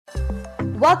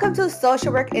Welcome to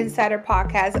Social Work Insider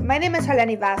Podcast. My name is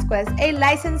Harleni Vasquez, a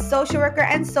licensed social worker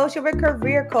and social work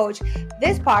career coach.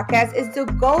 This podcast is the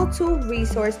go-to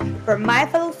resource for my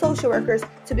fellow social workers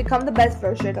to become the best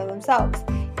version of themselves.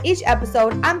 Each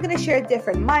episode, I'm going to share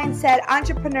different mindset,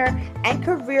 entrepreneur, and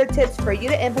career tips for you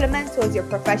to implement towards your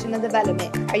professional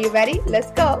development. Are you ready?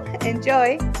 Let's go.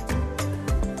 Enjoy.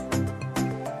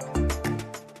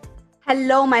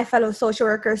 Hello, my fellow social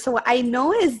workers. So I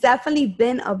know it's definitely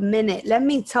been a minute. Let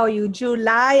me tell you,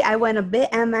 July, I went a bit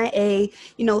MIA,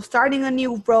 starting a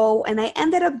new role, and I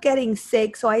ended up getting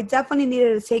sick. So I definitely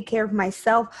needed to take care of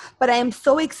myself. But I am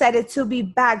so excited to be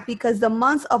back because the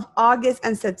months of August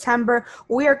and September,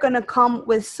 we are going to come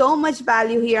with so much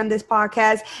value here on this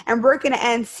podcast. And we're going to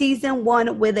end season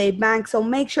 1 with a bang. So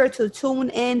make sure to tune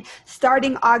in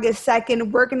starting August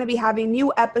 2nd. We're going to be having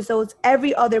new episodes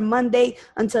every other Monday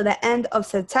until the end of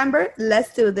September.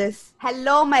 Let's do this.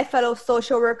 Hello, my fellow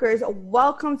social workers.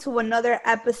 Welcome to another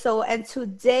episode. And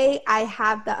today I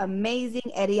have the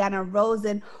amazing Eddiana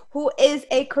Rosen, who is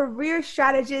a career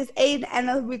strategist and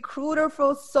a recruiter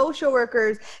for social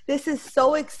workers. This is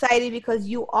so exciting because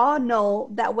you all know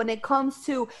that when it comes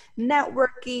to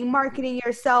networking, marketing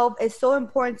yourself, it's so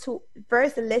important to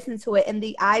first listen to it in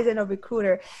the eyes of a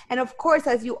recruiter. And of course,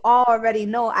 as you all already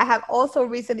know, I have also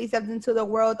recently stepped into the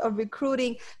world of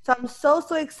recruiting. So I'm so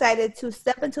excited to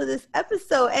step into this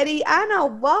episode.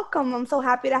 Eddiana, welcome. I'm so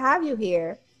happy to have you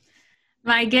here.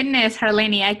 My goodness,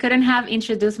 Harleni, I couldn't have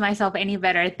introduced myself any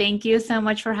better. Thank you so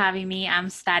much for having me. I'm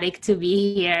ecstatic to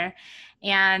be here.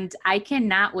 And I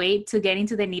cannot wait to get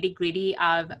into the nitty gritty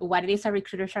of what it is our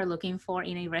recruiters are looking for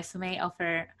in a resume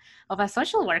of a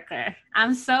social worker.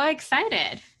 I'm so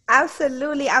excited.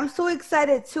 Absolutely. I'm so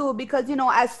excited too because,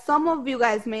 as some of you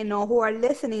guys may know who are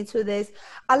listening to this,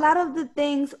 a lot of the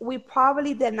things we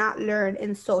probably did not learn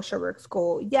in social work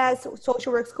school. Yes,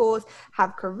 social work schools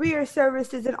have career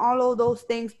services and all of those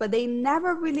things, but they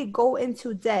never really go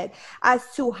into depth as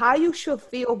to how you should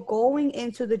feel going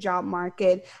into the job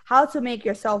market, how to make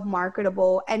yourself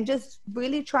marketable, and just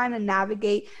really trying to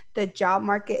navigate the job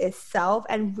market itself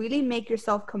and really make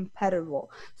yourself competitive.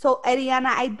 So, Eddiana,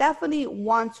 I definitely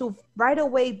want to right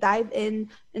away dive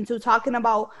into talking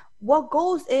about what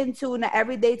goes into an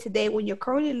everyday today when you're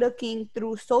currently looking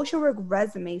through social work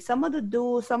resume, some of the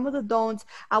do's, some of the don'ts.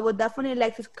 I would definitely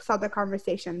like to start the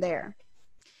conversation there.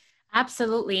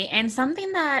 Absolutely. And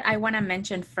something that I want to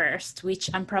mention first,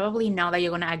 which I'm probably know that you're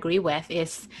going to agree with,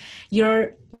 is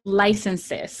your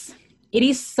licenses. It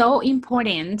is so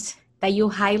important that you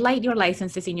highlight your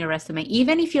licenses in your resume,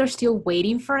 even if you're still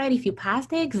waiting for it. If you pass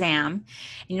the exam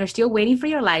and you're still waiting for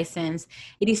your license,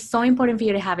 it is so important for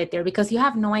you to have it there because you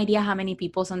have no idea how many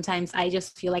people sometimes I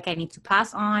just feel like I need to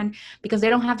pass on because they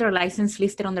don't have their license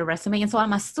listed on their resume. And so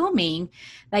I'm assuming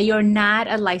that you're not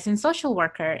a licensed social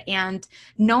worker. And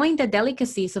knowing the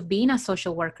delicacies of being a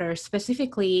social worker,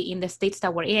 specifically in the states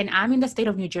that we're in, I'm in the state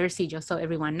of New Jersey, just so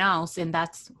everyone knows, and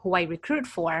that's who I recruit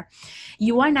for.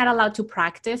 You are not allowed to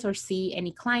practice or see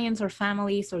any clients or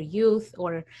families or youth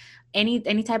or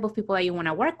any type of people that you want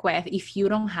to work with if you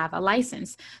don't have a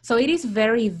license. So it is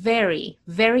very, very,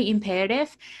 very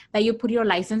imperative that you put your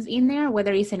license in there,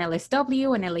 whether it's an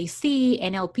LSW, an LAC,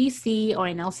 an LPC, or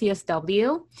an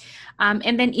LCSW.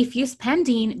 And then if it's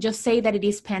pending, just say that it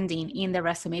is pending in the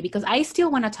resume because I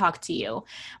still want to talk to you.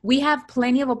 We have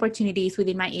plenty of opportunities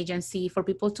within my agency for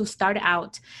people to start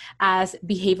out as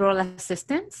behavioral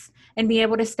assistants and be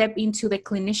able to step into the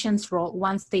clinician's role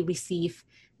once they receive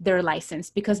their license,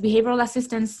 because behavioral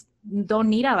assistants don't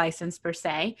need a license per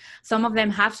se. Some of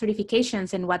them have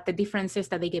certifications, and what the difference is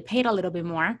that they get paid a little bit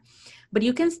more. But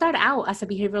you can start out as a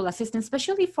behavioral assistant,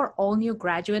 especially for all new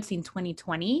graduates in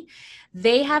 2020.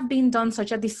 They have been done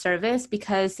such a disservice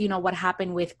because, what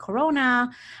happened with Corona,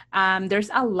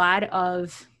 there's a lot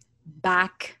of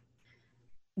backup,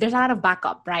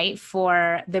 right,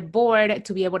 for the board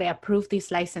to be able to approve these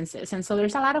licenses. And so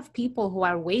there's a lot of people who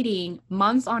are waiting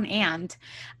months on end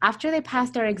after they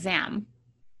pass their exam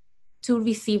to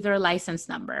receive their license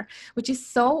number, which is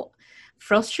so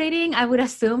frustrating, I would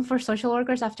assume, for social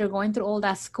workers after going through all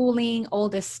that schooling, all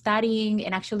the studying,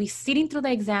 and actually sitting through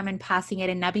the exam and passing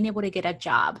it and not being able to get a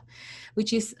job,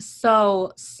 which is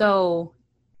so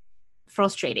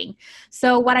frustrating.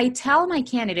 So what I tell my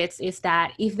candidates is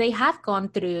that if they have gone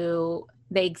through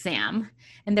the exam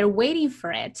and they're waiting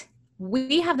for it,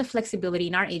 we have the flexibility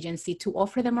in our agency to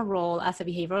offer them a role as a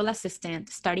behavioral assistant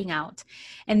starting out,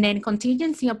 and then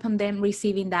contingency upon them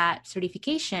receiving that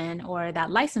certification or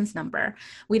that license number,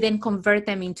 we then convert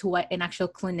them into an actual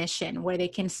clinician where they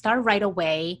can start right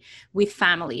away with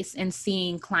families and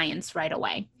seeing clients right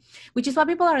away. which is what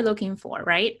people are looking for,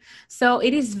 right? So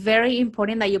it is very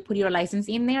important that you put your license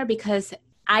in there, because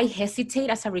I hesitate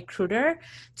as a recruiter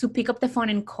to pick up the phone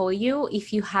and call you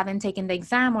if you haven't taken the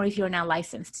exam or if you're not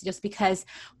licensed, just because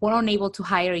we're unable to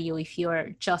hire you if you're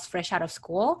just fresh out of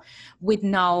school with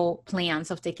no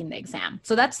plans of taking the exam.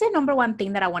 So that's the number one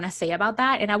thing that I want to say about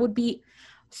that. And I would be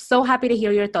so happy to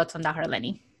hear your thoughts on that,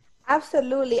 Harleni.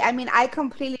 Absolutely. I mean, I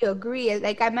completely agree.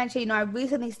 Like I mentioned, I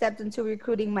recently stepped into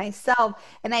recruiting myself,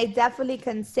 and I definitely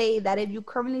can say that if you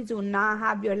currently do not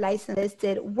have your license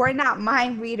listed, we're not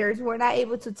mind readers. We're not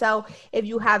able to tell if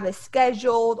you have it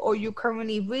scheduled, or you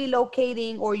currently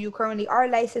relocating, or you currently are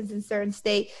licensed in certain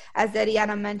state. As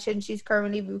Eddiana mentioned, she's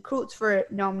currently recruits for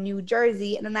New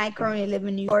Jersey, and then I currently live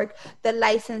in New York. The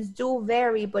license do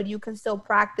vary, but you can still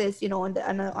practice,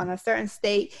 on a certain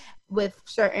state with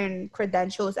certain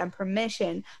credentials and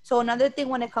permission. So another thing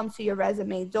when it comes to your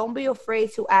resume, don't be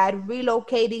afraid to add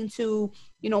relocating to,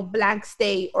 blank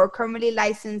state, or currently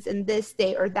licensed in this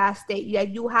state or that state. Yeah,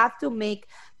 you have to make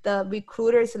the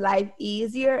recruiter's life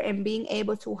easier and being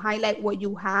able to highlight what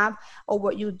you have or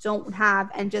what you don't have,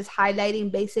 and just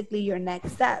highlighting basically your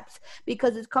next steps,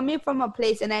 because it's coming from a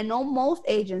place. And I know most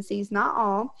agencies, not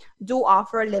all, do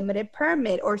offer a limited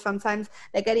permit, or sometimes,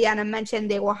 like Eddiana mentioned,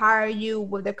 they will hire you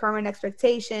with the current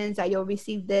expectations that you'll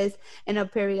receive this in a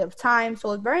period of time.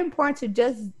 So it's very important to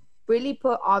just really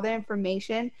put all the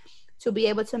information to be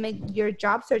able to make your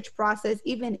job search process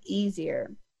even easier.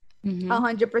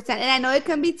 100%. And I know it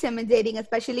can be intimidating,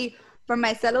 especially for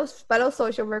my fellow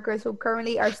social workers who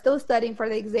currently are still studying for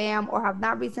the exam or have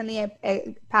not recently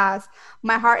passed.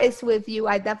 My heart is with you.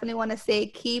 I definitely want to say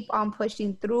keep on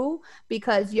pushing through,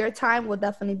 because your time will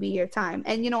definitely be your time.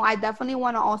 And, I definitely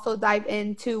want to also dive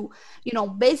into,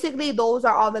 basically those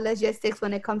are all the logistics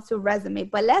when it comes to resume.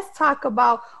 But let's talk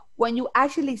about when you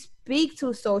actually speak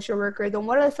to social workers, and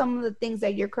what are some of the things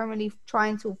that you're currently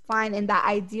trying to find in that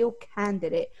ideal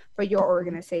candidate for your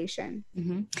organization?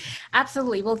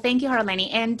 Absolutely. Well, thank you, Harleni.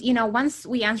 And, once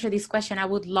we answer this question, I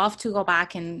would love to go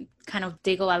back and kind of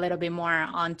dig a little bit more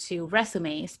onto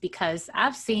resumes, because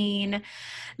I've seen,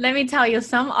 let me tell you,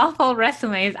 some awful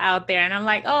resumes out there. And I'm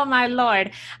like, oh my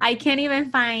Lord, I can't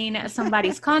even find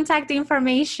somebody's contact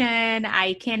information.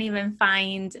 I can't even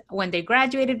find when they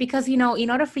graduated, because, in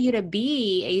order for you to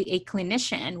be a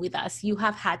clinician with us, you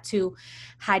have had to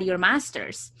had your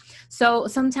master's. So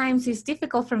sometimes it's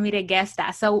difficult for me to guess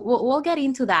that. So we'll get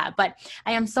into that. But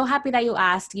I am so happy that you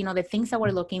asked, the things that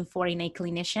we're looking for in a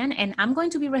clinician. And I'm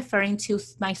going to be referring to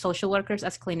my social workers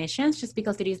as clinicians, just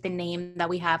because it is the name that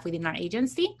we have within our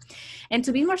agency. And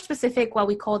to be more specific, what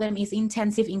we call them is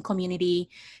intensive in community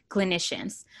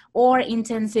clinicians, or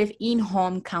intensive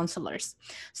in-home counselors.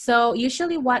 So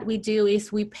usually what we do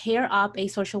is we pair up a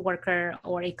social worker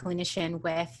or a clinician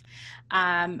with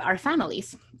our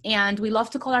families. And we love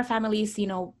to call our families,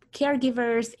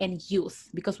 caregivers and youth,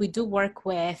 because we do work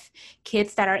with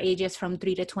kids that are ages from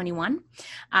 3 to 21.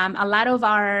 A lot of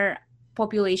our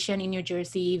population in New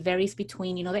Jersey varies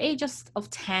between, the ages of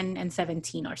 10 and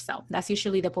 17 or so. That's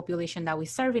usually the population that we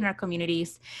serve in our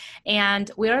communities. And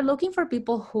we are looking for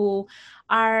people who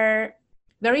are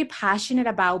very passionate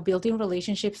about building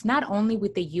relationships, not only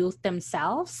with the youth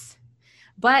themselves,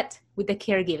 but with the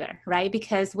caregiver, right?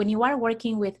 Because when you are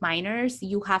working with minors,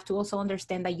 you have to also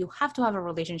understand that you have to have a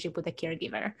relationship with the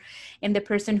caregiver and the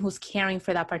person who's caring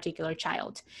for that particular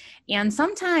child. And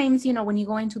sometimes, when you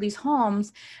go into these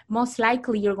homes, most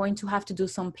likely you're going to have to do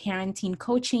some parenting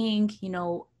coaching,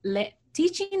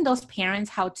 teaching those parents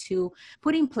how to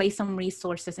put in place some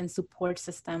resources and support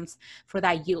systems for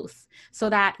that youth, so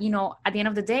that, at the end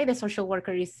of the day, the social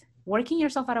worker is working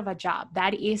yourself out of a job.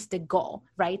 That is the goal,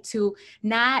 right? To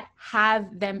not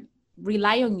have them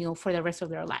rely on you for the rest of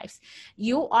their lives.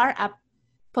 You are a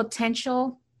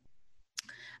potential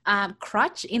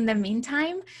crutch in the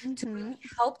meantime to really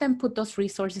help them put those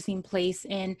resources in place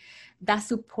and that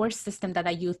support system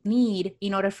that youth need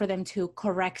in order for them to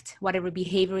correct whatever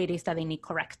behavior it is that they need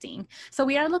correcting. So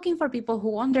we are looking for people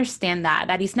who understand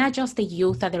that it's not just the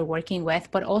youth that they're working with,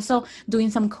 but also doing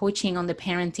some coaching on the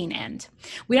parenting end.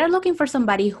 We are looking for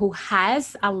somebody who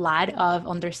has a lot of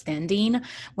understanding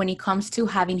when it comes to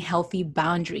having healthy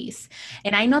boundaries.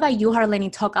 And I know that you,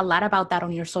 Harleni, talk a lot about that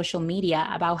on your social media,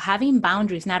 about having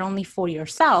boundaries, not only for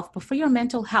yourself, but for your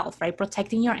mental health, right?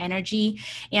 Protecting your energy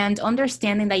and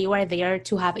understanding that you are there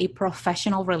to have a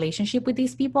professional relationship with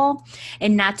these people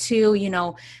and not to,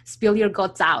 spill your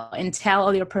guts out and tell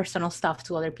all your personal stuff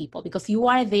to other people, because you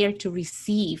are there to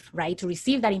receive, right? To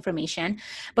receive that information.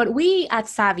 But we at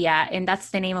Savia, and that's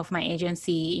the name of my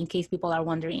agency, in case people are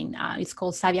wondering, it's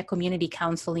called Savia Community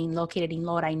Counseling, located in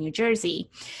Lodi, New Jersey.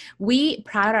 We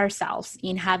pride ourselves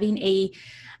in having a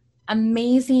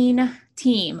amazing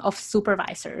team of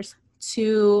supervisors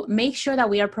to make sure that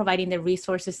we are providing the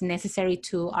resources necessary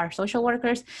to our social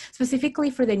workers, specifically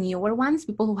for the newer ones,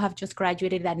 people who have just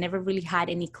graduated that never really had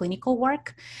any clinical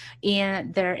work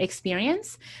in their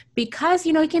experience, because,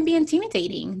 it can be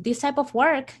intimidating. This type of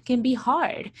work can be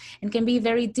hard and can be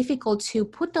very difficult to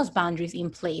put those boundaries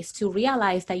in place, to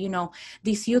realize that,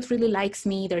 this youth really likes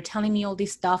me. They're telling me all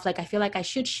this stuff. Like, I feel like I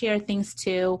should share things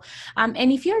too.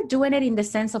 And if you're doing it in the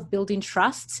sense of building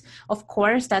trust, of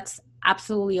course, that's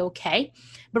absolutely okay.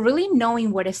 But really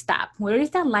knowing where to stop, where is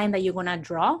that line that you're going to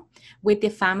draw with the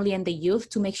family and the youth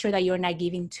to make sure that you're not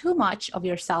giving too much of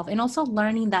yourself, and also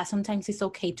learning that sometimes it's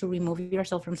okay to remove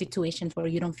yourself from situations where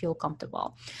you don't feel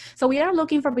comfortable. So we are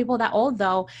looking for people that,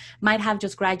 although might have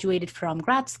just graduated from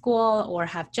grad school or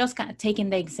have just taken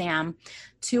the exam,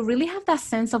 to really have that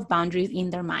sense of boundaries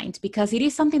in their mind, because it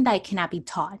is something that cannot be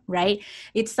taught, right?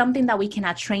 It's something that we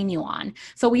cannot train you on.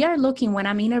 So we are looking, when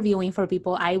I'm interviewing for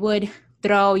people, I would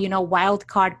throw, wild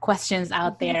card questions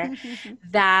out there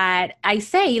that I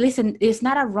say, listen, it's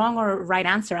not a wrong or right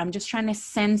answer. I'm just trying to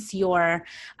sense your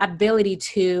ability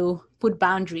to put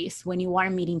boundaries when you are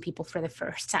meeting people for the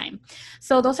first time.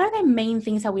 So those are the main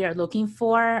things that we are looking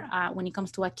for when it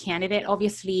comes to a candidate.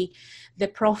 Obviously, the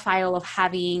profile of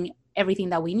having everything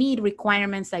that we need,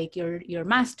 requirements like your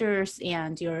masters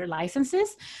and your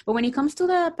licenses. But when it comes to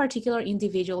the particular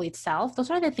individual itself, those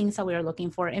are the things that we are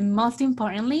looking for. And most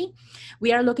importantly,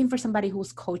 we are looking for somebody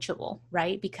who's coachable,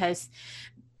 right? Because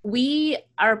we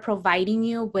are providing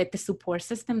you with the support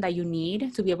system that you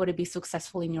need to be able to be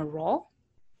successful in your role.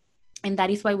 And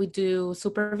that is why we do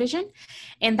supervision.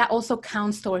 And that also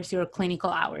counts towards your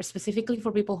clinical hours, specifically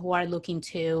for people who are looking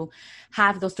to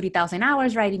have those 3,000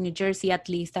 hours, right? In New Jersey, at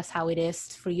least that's how it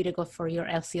is for you to go for your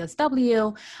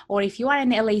LCSW. Or if you are an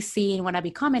LAC and want to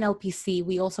become an LPC,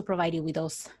 we also provide you with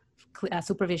those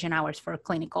supervision hours for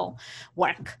clinical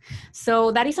work.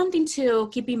 So that is something to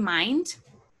keep in mind,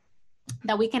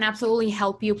 that we can absolutely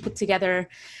help you put together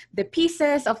the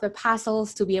pieces of the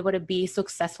puzzles to be able to be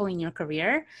successful in your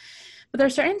career. But there are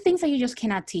certain things that you just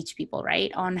cannot teach people,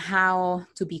 right? On how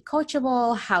to be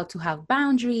coachable, how to have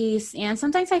boundaries. And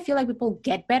sometimes I feel like people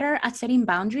get better at setting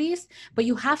boundaries, but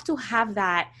you have to have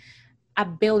that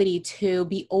ability to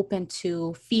be open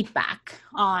to feedback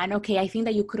on, okay, I think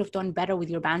that you could have done better with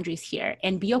your boundaries here,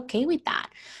 and be okay with that.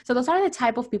 So those are the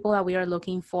type of people that we are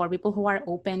looking for, people who are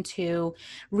open to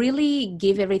really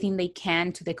give everything they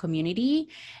can to the community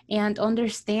and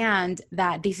understand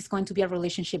that this is going to be a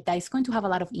relationship that is going to have a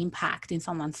lot of impact in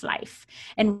someone's life,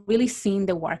 and really seeing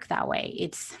the work that way.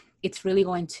 It's really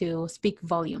going to speak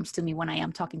volumes to me when I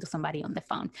am talking to somebody on the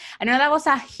phone. I know that was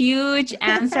a huge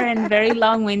answer and very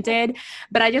long-winded,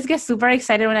 but I just get super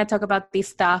excited when I talk about this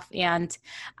stuff. And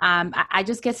I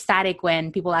just get static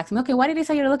when people ask me, okay, what it is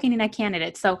that you're looking in a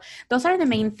candidate? So those are the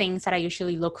main things that I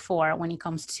usually look for when it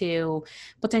comes to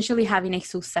potentially having a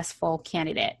successful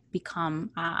candidate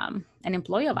become an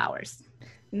employee of ours.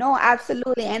 No,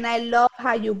 absolutely. And I love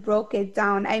how you broke it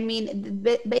down. I mean,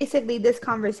 basically, this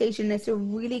conversation is to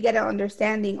really get an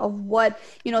understanding of what,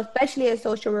 especially a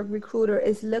social work recruiter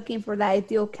is looking for the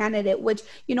ideal candidate, which,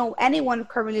 anyone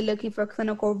currently looking for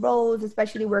clinical roles,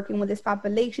 especially working with this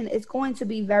population, is going to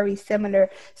be very similar.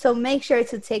 So make sure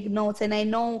to take notes. And I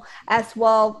know as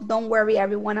well, don't worry,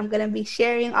 everyone, I'm going to be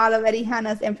sharing all of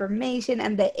Eddiana's information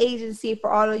and the agency for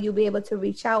all of you be able to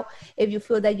reach out if you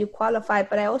feel that you qualify.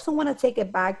 But I also want to take it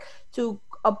back to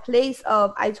a place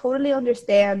of, I totally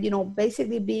understand,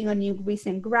 basically being a new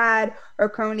recent grad or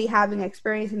currently having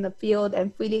experience in the field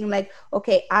and feeling like,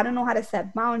 okay, I don't know how to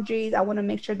set boundaries. I want to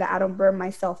make sure that I don't burn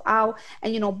myself out.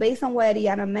 And, based on what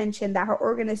Eddiana mentioned, that her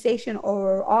organization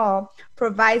overall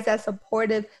provides that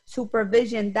supportive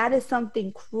supervision, that is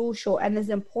something crucial and is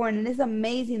important. And it's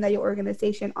amazing that your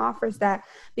organization offers that,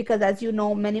 because as you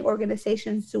know, many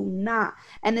organizations do not.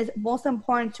 And it's most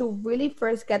important to really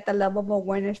first get the level of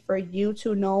awareness for you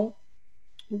to know,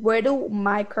 where do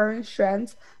my current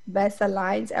strengths best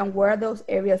aligns and where are those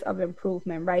areas of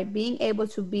improvement, right? Being able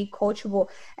to be coachable.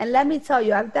 And let me tell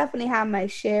you, I've definitely had my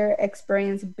share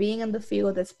experience being in the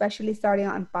field, especially starting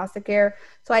out in foster care.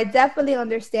 So I definitely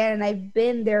understand, and I've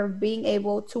been there, being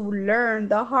able to learn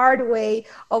the hard way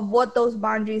of what those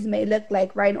boundaries may look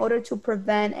like, right? In order to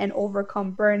prevent and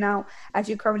overcome burnout as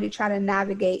you currently try to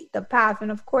navigate the path.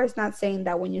 And of course, not saying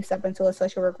that when you step into a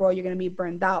social work role, you're going to be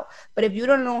burned out. But if you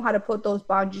don't know how to put those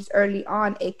boundaries early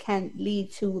on, it can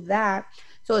lead to that.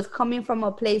 So it's coming from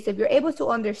a place, if you're able to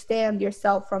understand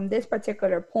yourself from this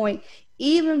particular point,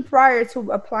 even prior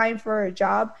to applying for a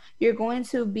job, you're going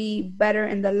to be better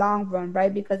in the long run,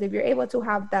 right? Because if you're able to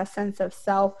have that sense of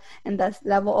self and that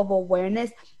level of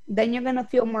awareness, then you're going to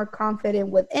feel more confident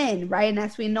within, right? And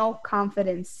as we know,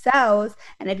 confidence sells.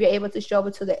 And if you're able to show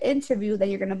up to the interview, then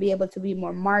you're going to be able to be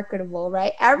more marketable,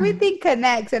 right? Everything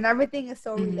connects and everything is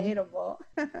so relatable.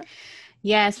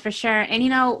 Yes, for sure.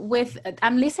 And,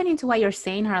 I'm listening to what you're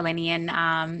saying, Harlene, and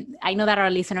I know that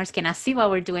our listeners cannot see what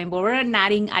we're doing, but we're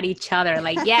nodding at each other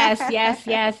like, yes, yes,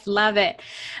 yes, love it.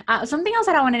 Something else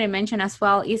that I wanted to mention as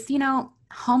well is,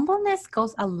 humbleness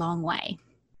goes a long way.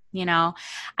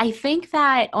 I think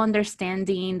that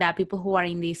understanding that people who are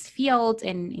in this field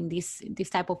and in this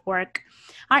type of work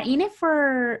are in it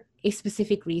for a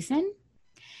specific reason.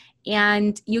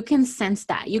 And you can sense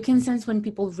that. You can sense when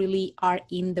people really are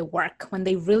in the work, when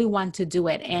they really want to do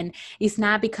it. And it's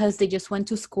not because they just went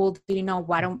to school, didn't know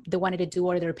what they wanted to do,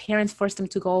 or their parents forced them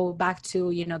to go back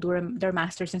to, do their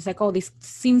master's. And it's like, oh, this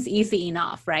seems easy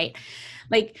enough, right?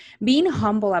 Like being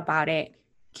humble about it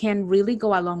can really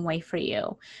go a long way for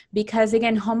you, because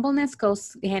again, humbleness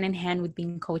goes hand in hand with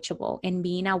being coachable and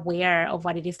being aware of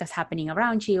what it is that's happening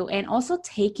around you, and also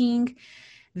taking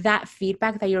that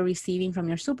feedback that you're receiving from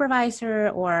your supervisor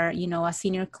or, a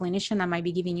senior clinician that might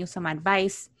be giving you some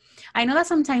advice. I know that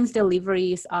sometimes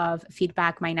deliveries of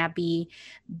feedback might not be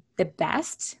the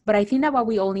best, but I think that what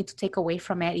we all need to take away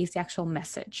from it is the actual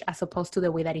message as opposed to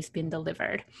the way that it's been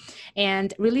delivered.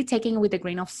 And really taking it with a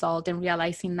grain of salt and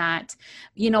realizing that,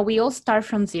 we all start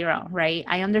from zero, right?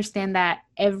 I understand that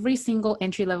every single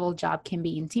entry-level job can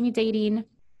be intimidating,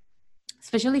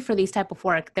 especially for this type of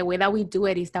work. The way that we do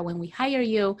it is that when we hire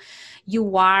you,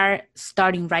 you are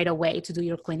starting right away to do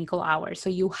your clinical hours.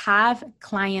 So you have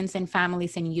clients and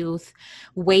families and youth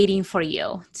waiting for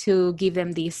you to give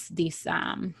them this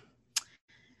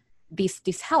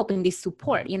help and this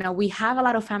support. We have a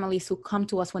lot of families who come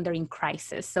to us when they're in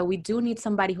crisis. So we do need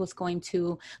somebody who's going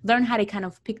to learn how to kind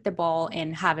of pick the ball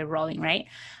and have it rolling, right?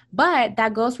 But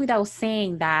that goes without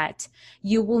saying that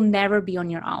you will never be on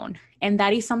your own. And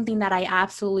that is something that I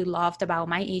absolutely loved about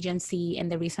my agency.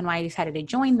 And the reason why I decided to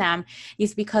join them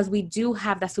is because we do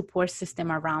have the support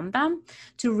system around them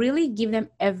to really give them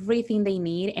everything they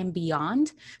need and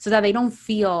beyond, so that they don't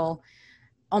feel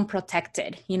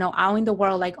unprotected, out in the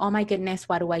world, like, oh my goodness,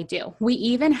 what do I do? We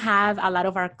even have a lot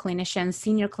of our clinicians,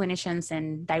 senior clinicians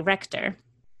and director,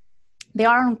 they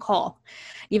are on call,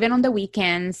 even on the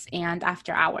weekends and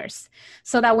after hours,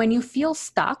 so that when you feel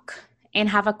stuck and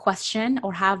have a question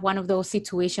or have one of those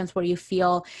situations where you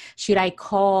feel, should I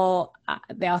call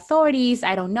the authorities?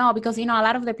 I don't know, because, a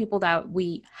lot of the people that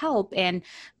we help and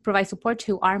provide support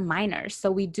to are minors. So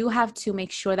we do have to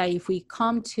make sure that if we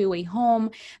come to a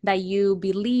home that you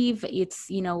believe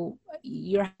it's,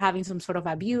 you're having some sort of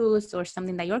abuse or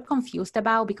something that you're confused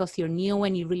about because you're new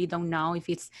and you really don't know if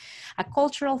it's a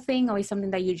cultural thing or it's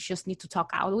something that you just need to talk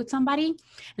out with somebody.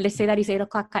 Let's say that it's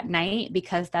 8:00 at night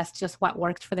because that's just what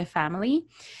worked for the family.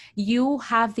 You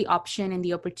have the option and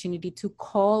the opportunity to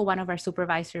call one of our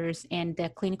supervisors and the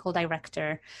clinical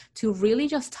director to really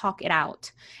just talk it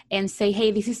out and say,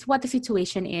 hey, this is what the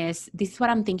situation is. This is what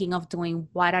I'm thinking of doing.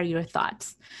 What are your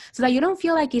thoughts? So that you don't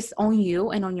feel like it's on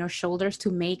you and on your shoulders to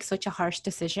make such a harsh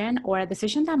decision or a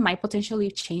decision that might potentially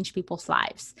change people's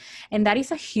lives. And that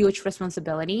is a huge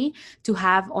responsibility to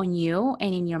have on you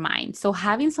and in your mind. So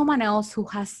having someone else who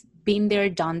has been there,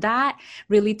 done that,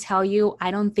 really tell you, I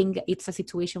don't think it's a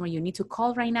situation where you need to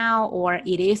call right now, or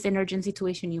it is an urgent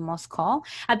situation you must call.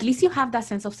 At least you have that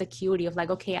sense of security of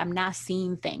like, okay, I'm not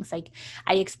seeing things. Like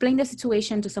I explained the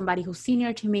situation to somebody who's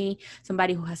senior to me,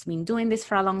 somebody who has been doing this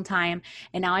for a long time.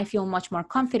 And now I feel much more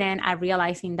confident at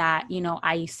realizing that,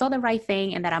 I saw the right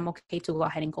thing and that I'm okay to go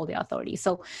ahead and call the authorities.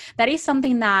 So that is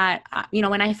something that,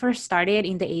 when I first started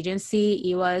in the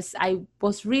agency, I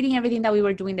was reading everything that we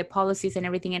were doing, the policies and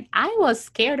everything. And I was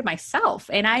scared myself,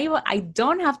 and I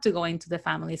don't have to go into the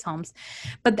families' homes.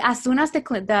 But as soon as the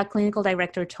clinical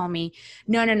director told me,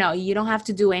 no, you don't have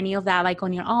to do any of that, like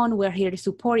on your own. We're here to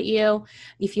support you.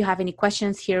 If you have any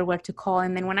questions, here where to call.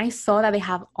 And then when I saw that they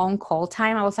have on-call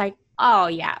time, I was like, oh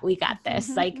yeah, we got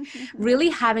this. Like really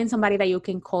having somebody that you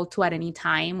can call to at any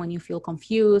time when you feel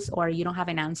confused or you don't have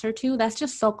an answer to, that's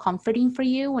just so comforting for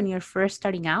you when you're first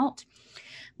starting out,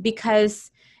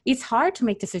 because it's hard to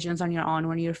make decisions on your own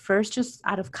when you're first just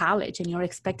out of college and you're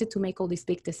expected to make all these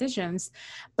big decisions,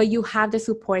 but you have the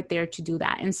support there to do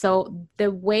that. And so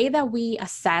the way that we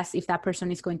assess if that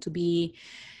person is going to be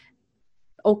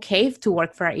okay to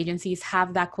work for our agencies,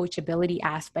 have that coachability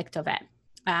aspect of it,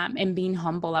 and being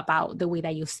humble about the way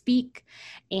that you speak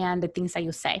and the things that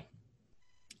you say.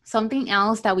 Something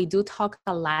else that we do talk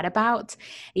a lot about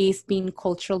is being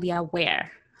culturally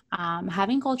aware.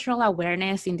 Having cultural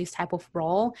awareness in this type of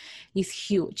role is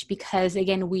huge because,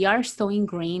 again, we are so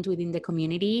ingrained within the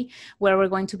community where we're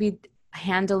going to be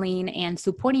handling and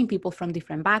supporting people from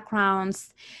different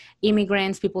backgrounds,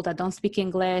 immigrants, people that don't speak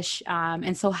English.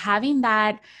 And so having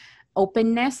that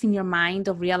openness in your mind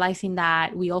of realizing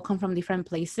that we all come from different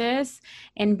places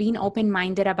and being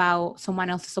open-minded about someone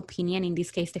else's opinion, in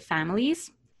this case, the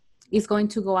families, is going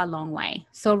to go a long way.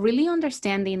 So really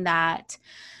understanding that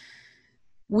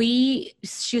we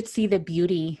should see the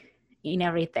beauty in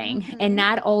everything and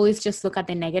not always just look at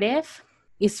the negative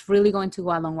is really going to go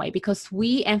a long way, because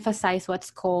we emphasize what's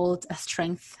called a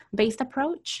strength-based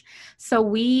approach. So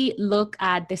we look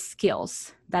at the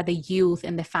skills that the youth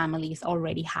and the families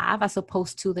already have as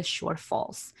opposed to the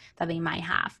shortfalls that they might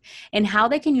have, and how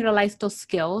they can utilize those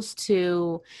skills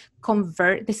to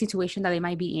convert the situation that they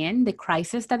might be in, the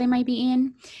crisis that they might be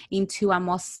in, into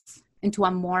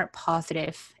a more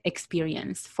positive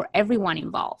experience for everyone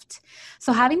involved.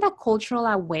 So having that cultural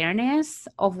awareness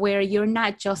of where you're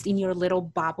not just in your little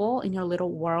bubble, in your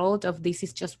little world of this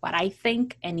is just what I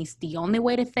think and it's the only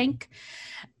way to think,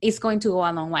 is going to go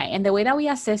a long way. And the way that we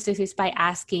assess this is by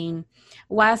asking,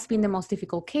 what's been the most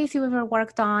difficult case you've ever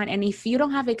worked on? And if you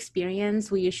don't have experience,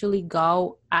 we usually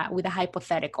go with a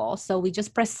hypothetical. So we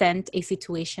just present a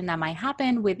situation that might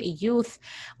happen with a youth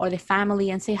or the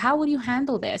family and say, how would you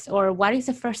handle this? Or what is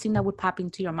the first thing that would pop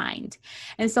into your mind?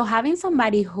 And so having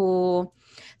somebody who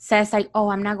says like, oh,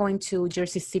 I'm not going to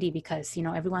Jersey City because,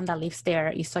 everyone that lives there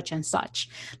is such and such.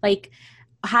 Like,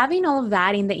 having all of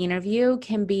that in the interview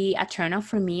can be a turnoff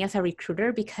for me as a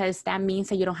recruiter, because that means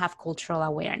that you don't have cultural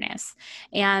awareness.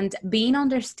 And being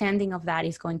understanding of that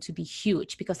is going to be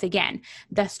huge, because again,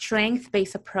 the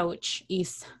strength-based approach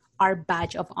is our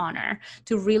badge of honor,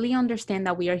 to really understand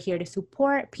that we are here to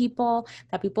support people,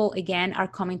 that people, again, are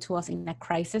coming to us in a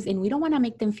crisis, and we don't want to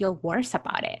make them feel worse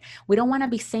about it. We don't want to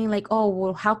be saying like, oh,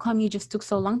 well, how come you just took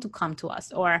so long to come to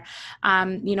us? Or,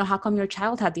 how come your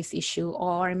child had this issue?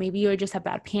 Or maybe you're just a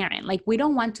bad parent. Like, we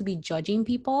don't want to be judging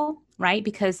people, right?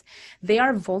 Because they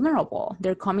are vulnerable.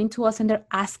 They're coming to us and they're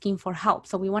asking for help.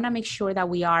 So we want to make sure that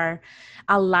we are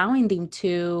allowing them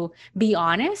to be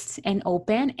honest and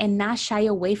open and not shy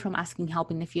away from asking help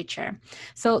in the future.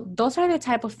 So those are the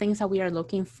type of things that we are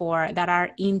looking for that are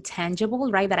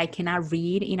intangible, right? That I cannot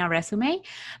read in a resume.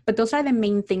 But those are the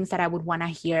main things that I would want to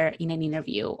hear in an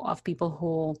interview of people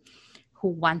who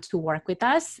want to work with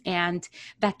us and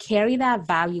that carry that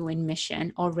value and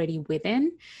mission already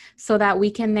within, so that we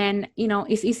can then,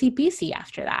 it's easy peasy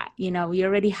after that. We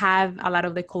already have a lot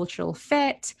of the cultural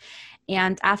fit.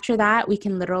 And after that, we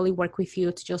can literally work with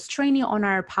you to just train you on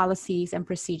our policies and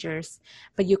procedures,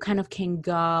 but you kind of can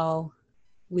go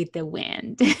with the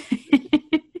wind.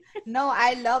 No,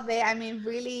 I love it. I mean,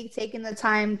 really taking the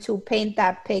time to paint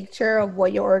that picture of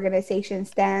what your organization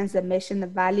stands, the mission, the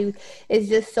values is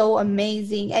just so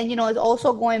amazing. And, it's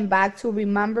also going back to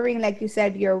remembering, like you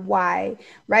said, your why,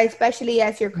 right? Especially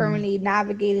as you're currently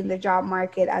navigating the job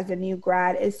market as a new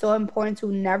grad, it's so important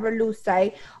to never lose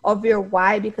sight of your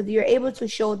why, because you're able to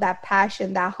show that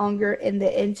passion, that hunger in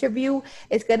the interview.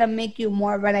 It's going to make you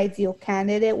more of an ideal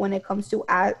candidate when it comes to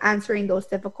answering those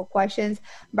difficult questions,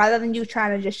 rather than you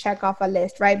trying to just check off a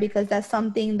list, right? Because that's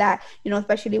something that,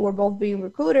 especially we're both being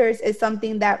recruiters, is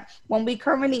something that when we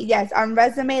currently, yes, on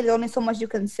resume, there's only so much you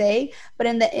can say, but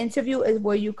in the interview is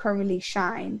where you currently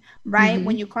shine, right?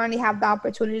 When you currently have the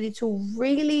opportunity to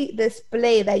really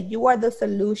display that you are the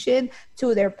solution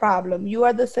to their problem. You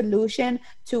are the solution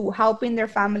to helping their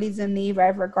families in need,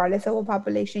 right? Regardless of what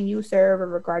population you serve or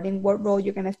regarding what role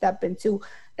you're going to step into.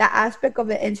 That aspect of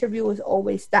the interview is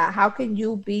always that. How can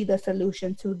you be the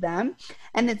solution to them?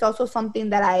 And it's also something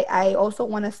that I also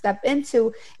want to step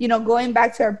into, going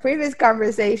back to our previous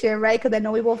conversation, right? Because I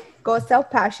know we both go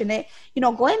self-passionate,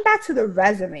 going back to the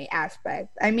resume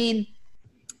aspect. I mean,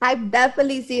 I've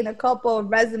definitely seen a couple of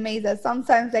resumes that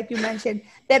sometimes, like you mentioned,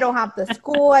 they don't have the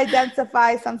school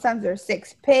identified. Sometimes there's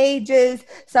 6 pages.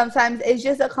 Sometimes it's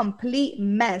just a complete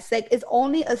mess. Like it's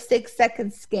only a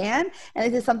 6-second scan. And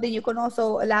this is something you can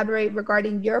also elaborate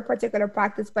regarding your particular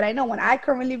practice. But I know when I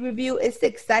currently review, it's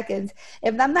 6 seconds.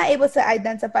 If I'm not able to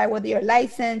identify whether you're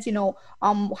licensed,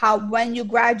 how when you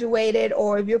graduated,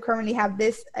 or if you currently have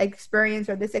this experience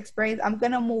or this experience, I'm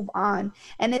gonna move on.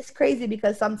 And it's crazy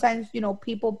because sometimes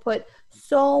people put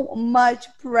so much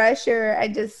pressure,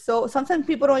 and just so sometimes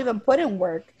people don't even put in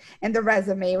work in the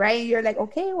resume, right? You're like,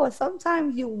 okay, well,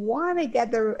 sometimes you want to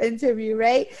get the interview,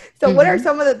 right? So what are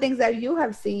some of the things that you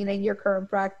have seen in your current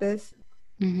practice?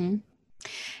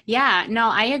 Yeah, no,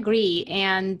 I agree.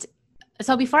 And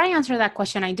so before I answer that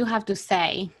question, I do have to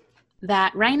say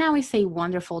that right now is a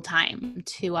wonderful time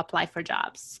to apply for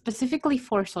jobs, specifically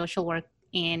for social work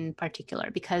in particular,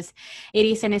 because it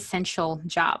is an essential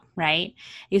job, right?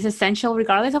 It's essential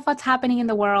regardless of what's happening in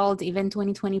the world. Even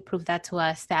 2020 proved that to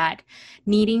us, that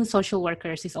needing social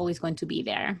workers is always going to be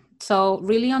there. So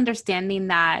really understanding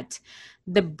that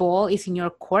the ball is in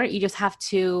your court, you just have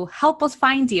to help us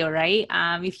find you, right?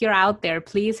 If you're out there,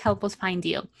 please help us find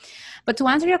you. But to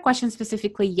answer your question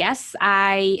specifically, yes,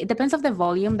 it depends on the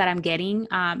volume that I'm getting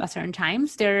at certain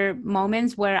times. There are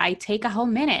moments where I take a whole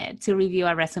minute to review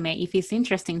a resume if it's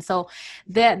interesting. So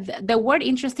the word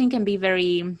interesting can be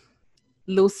very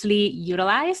loosely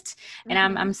utilized,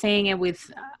 and I'm saying it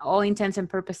with all intents and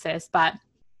purposes. But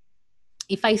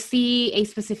if I see a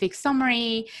specific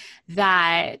summary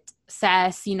that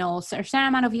says, a certain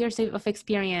amount of years of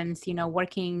experience,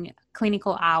 working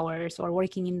clinical hours or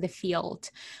working in the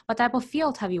field, what type of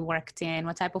field have you worked in?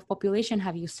 What type of population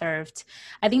have you served?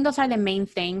 I think those are the main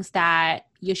things that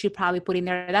you should probably put in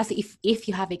there. That's if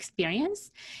you have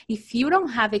experience. If you don't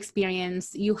have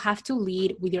experience, you have to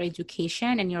lead with your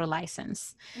education and your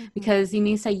license, because it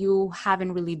means that you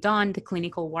haven't really done the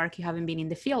clinical work. You haven't been in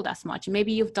the field as much.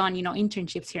 Maybe you've done,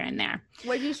 internships here and there.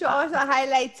 What you should also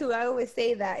highlight too, I always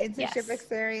say that internship Yes.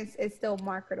 experience is still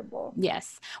marketable.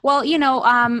 Yes. Well,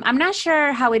 I'm not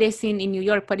sure how it is in New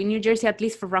York, but in New Jersey, at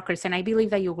least for Rutgers, and I believe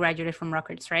that you graduated from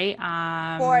Rutgers, right?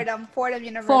 Fordham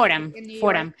University in New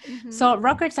York. So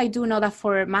Rutgers, I do know that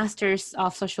for Masters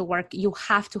of Social Work, you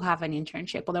have to have an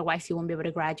internship. Otherwise, you won't be able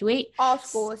to graduate. All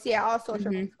schools, yeah, all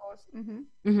social work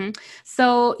schools.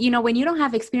 So, when you don't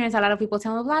have experience, a lot of people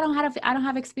tell me, well, I don't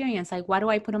have experience. Like, what do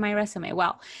I put on my resume?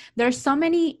 Well, there's so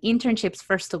many internships,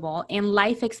 first of all, and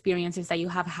life experiences that you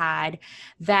have had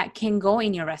that can go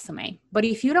in your resume. But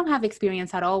if you don't have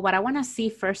experience at all, what I want to see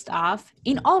first off,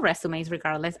 in all resumes,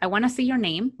 regardless, I want to see your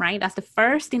name, right? That's the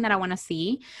first thing that I want to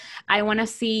see. I want to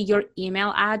see your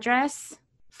email address.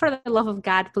 For the love of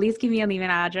God, please give me an email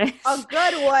address. A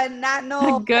good one, not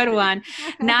no. A good one.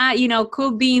 Not,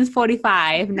 Cool Beans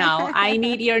 45. No, I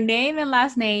need your name and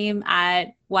last name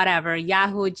at whatever,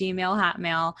 Yahoo, Gmail,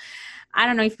 Hotmail. I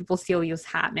don't know if people still use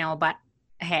Hotmail, but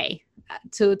hey,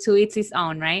 to each his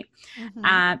own, right?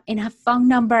 And a phone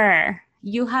number.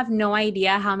 You have no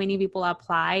idea how many people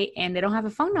apply and they don't have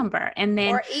a phone number. And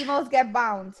then, or emails get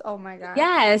bounced. Oh my God.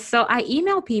 Yes. So I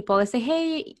email people and say,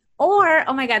 hey, or,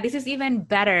 oh my God, this is even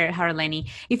better, Harleni.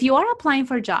 If you are applying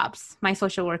for jobs, my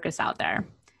social workers out there,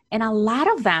 and a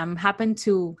lot of them happen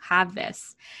to have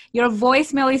this, your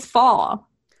voicemail is full.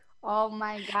 Oh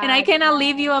my God. And I cannot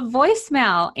leave you a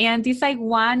voicemail. And it's like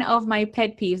one of my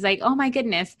pet peeves, like, oh my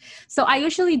goodness. So I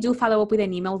usually do follow up with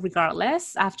an email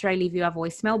regardless after I leave you a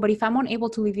voicemail. But if I'm unable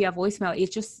to leave you a voicemail,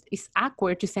 it's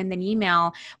awkward to send an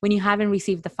email when you haven't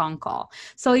received the phone call.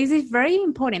 So it is very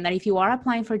important that if you are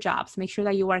applying for jobs, make sure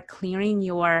that you are clearing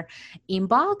your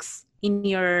inbox in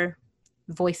your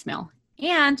voicemail.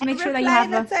 And make sure that you have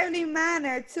in a timely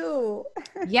manner too.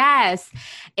 Yes.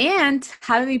 And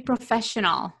have it be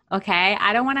professional. Okay.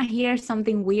 I don't want to hear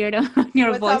something weird on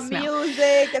your with voicemail. Some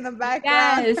music in the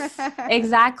background. Yes,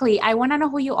 exactly. I want to know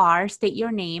who you are, state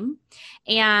your name.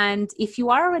 And if you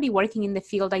are already working in the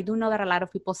field, I do know that a lot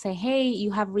of people say, hey,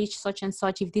 you have reached such and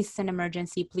such. If this is an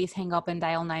emergency, please hang up and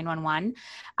dial 911.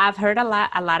 I've heard a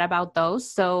lot about those.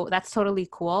 So that's totally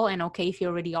cool. And okay, if you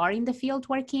already are in the field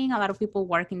working, a lot of people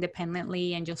work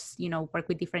independently and just, work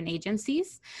with different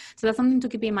agencies. So that's something to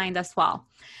keep in mind as well.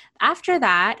 After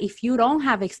that, if you don't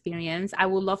have experience, I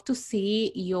would love to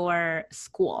see your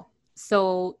school.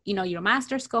 So, your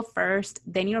master's go first,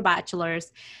 then your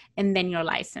bachelor's, and then your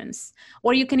license.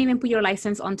 Or you can even put your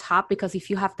license on top, because if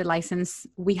you have the license,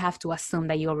 we have to assume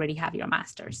that you already have your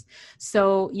master's.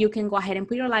 So you can go ahead and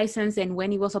put your license, and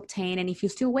when it was obtained, and if you're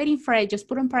still waiting for it, just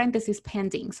put in parentheses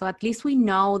pending. So at least we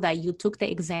know that you took the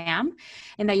exam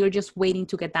and that you're just waiting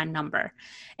to get that number.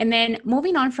 And then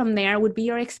moving on from there would be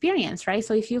your experience, right?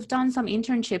 So if you've done some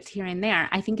internships here and there,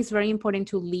 I think it's very important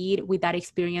to lead with that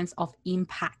experience of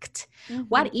impact. Mm-hmm.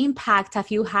 What impact have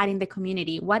you had in the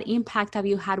community? What impact have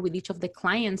you had with each of the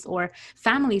clients or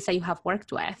families that you have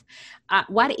worked with?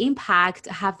 What impact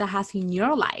have that has in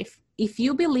your life? If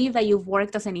you believe that you've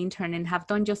worked as an intern and have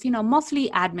done just, mostly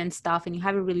admin stuff, and you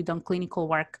haven't really done clinical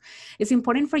work, it's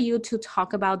important for you to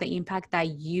talk about the impact that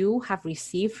you have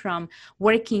received from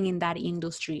working in that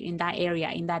industry, in that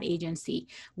area, in that agency,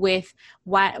 with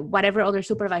whatever other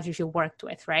supervisors you worked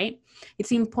with, right?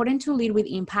 It's important to lead with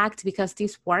impact, because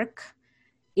this work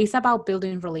is about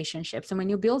building relationships. And when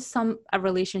you build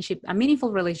a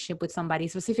meaningful relationship with somebody,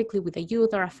 specifically with a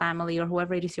youth or a family or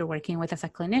whoever it is you're working with as a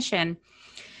clinician,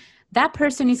 that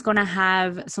person is going to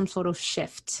have some sort of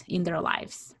shift in their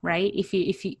lives, right? If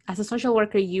you, as a social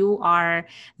worker, you are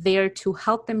there to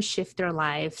help them shift their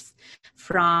lives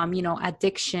from,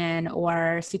 addiction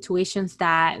or situations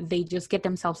that they just get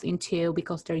themselves into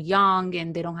because they're young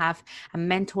and they don't have a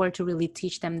mentor to really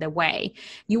teach them the way.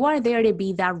 You are there to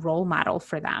be that role model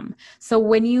for them. So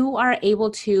when you are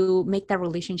able to make that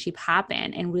relationship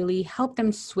happen and really help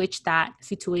them switch that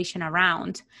situation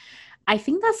around, I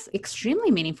think that's extremely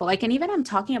meaningful. And even I'm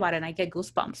talking about it and I get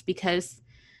goosebumps, because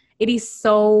it is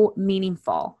so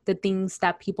meaningful, the things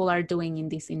that people are doing in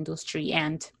this industry.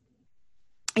 And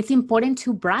it's important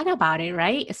to brag about it,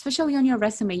 right? Especially on your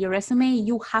resume. Your resume,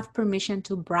 you have permission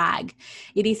to brag.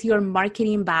 It is your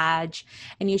marketing badge,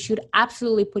 and you should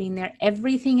absolutely put in there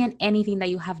everything and anything that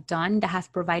you have done that has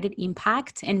provided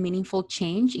impact and meaningful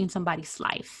change in somebody's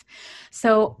life.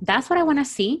 So that's what I want to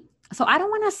see. So I don't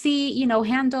want to see,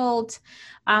 handled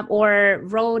or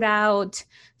wrote out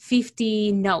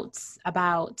 50 notes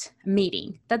about a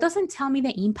meeting. That doesn't tell me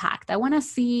the impact. I want to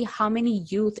see how many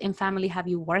youth and family have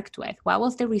you worked with? What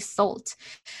was the result?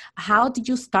 How did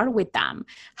you start with them?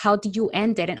 How did you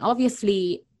end it? And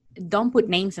obviously, don't put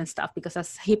names and stuff, because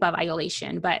that's HIPAA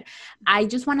violation. But I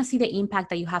just want to see the impact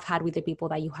that you have had with the people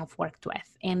that you have worked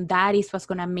with. And that is what's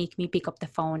going to make me pick up the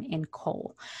phone and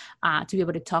call to be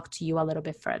able to talk to you a little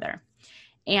bit further.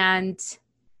 And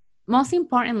most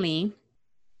importantly,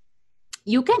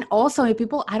 you can also,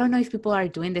 I don't know if people are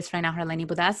doing this right now, Harleni,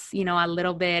 but that's, a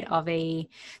little bit of a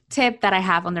tip that I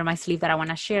have under my sleeve that I want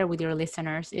to share with your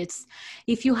listeners. It's,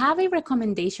 if you have a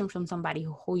recommendation from somebody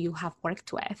who you have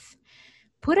worked with,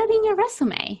 put it in your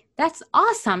resume. That's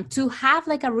awesome to have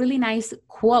a really nice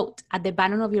quote at the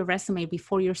bottom of your resume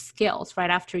before your skills, right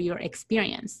after your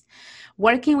experience.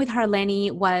 Working with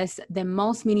Harleni was the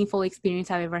most meaningful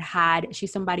experience I've ever had.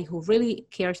 She's somebody who really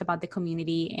cares about the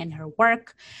community and her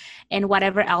work and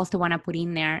whatever else they want to put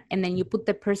in there. And then you put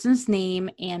the person's name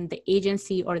and the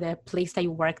agency or the place that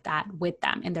you worked at with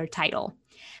them and their title.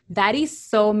 That is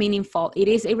so meaningful. It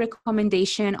is a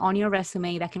recommendation on your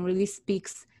resume that can really speak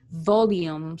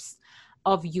volumes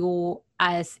of you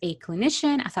as a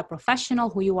clinician, as a professional,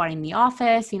 who you are in the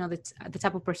office, the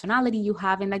type of personality you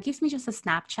have. And that gives me just a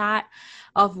snapshot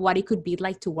of what it could be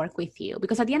like to work with you.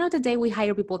 Because at the end of the day, we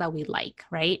hire people that we like,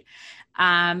 right?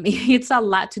 It's a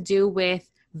lot to do with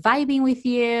vibing with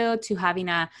you, to having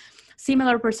a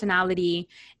similar personality,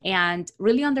 and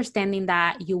really understanding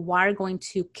that you are going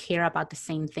to care about the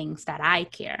same things that I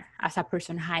care as a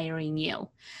person hiring you.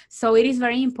 So it is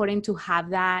very important to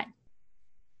have that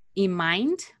in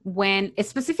mind when,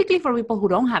 specifically for people who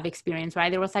don't have experience, right?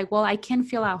 There was well, I can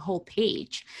fill out a whole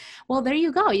page. Well, there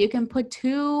you go. You can put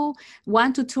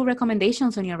 1 to 2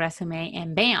 recommendations on your resume,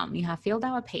 and bam, you have filled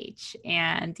out a page,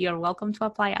 and you're welcome to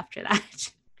apply after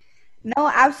that.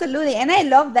 No, absolutely. And I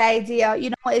love the idea.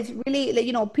 It's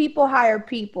really, people hire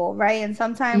people, right? And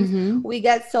sometimes we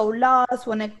get so lost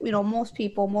when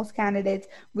most candidates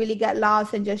really get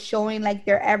lost in just showing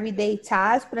their everyday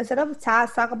tasks. But instead of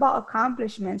tasks, talk about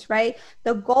accomplishments, right?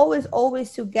 The goal is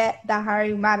always to get the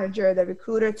hiring manager, the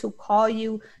recruiter, to call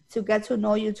you, to get to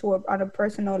know you on a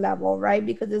personal level, right?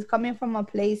 Because it's coming from a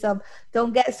place of,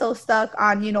 don't get so stuck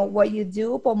on, what you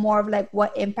do, but more of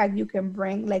what impact you can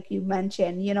bring, like you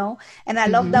mentioned, And I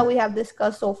love that we have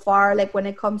discussed so far, when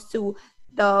it comes to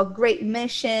the great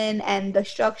mission and the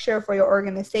structure for your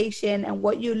organization and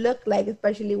what you look like,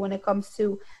 especially when it comes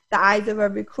to the eyes of a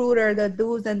recruiter, the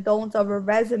do's and don'ts of a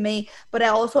resume. But I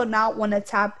also now want to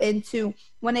tap into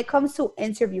when it comes to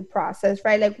interview process,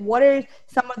 right? Like what are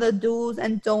some of the do's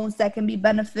and don'ts that can be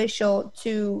beneficial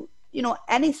to,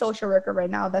 any social worker right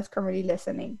now that's currently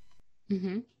listening?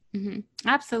 Mm-hmm. Mm-hmm.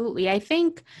 Absolutely. I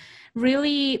think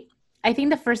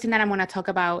the first thing that I want to talk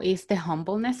about is the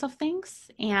humbleness of things.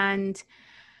 And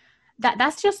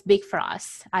that's just big for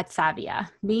us at Savia.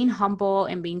 Being humble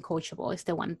and being coachable is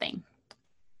the one thing.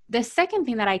 The second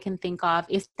thing that I can think of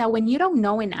is that when you don't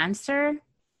know an answer,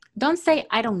 don't say,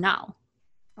 I don't know.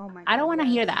 Oh my I don't God, want to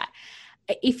yes. hear that.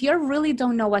 If you really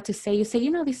don't know what to say, you say,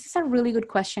 this is a really good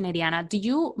question, Eddiana. Do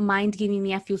you mind giving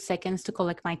me a few seconds to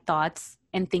collect my thoughts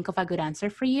and think of a good answer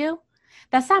for you?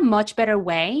 That's a much better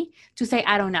way to say,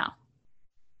 I don't know.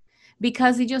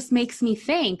 Because it just makes me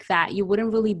think that you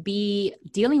wouldn't really be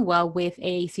dealing well with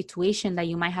a situation that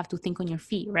you might have to think on your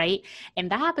feet, right? And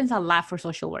that happens a lot for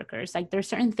social workers. Like there's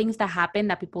certain things that happen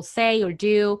that people say or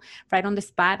do right on the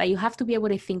spot that you have to be able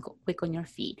to think quick on your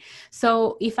feet.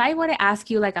 So if I were to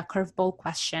ask you like a curveball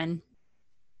question,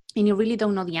 and you really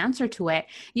don't know the answer to it,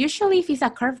 usually if it's a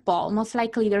curveball, most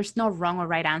likely there's no wrong or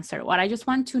right answer. What I just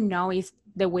want to know is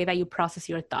the way that you process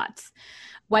your thoughts,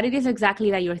 what it is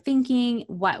exactly that you're thinking,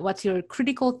 what's your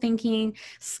critical thinking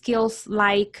skills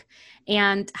like,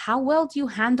 and how well do you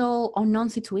handle unknown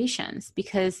situations?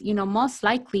 Because, most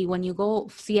likely when you go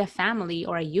see a family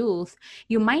or a youth,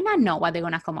 you might not know what they're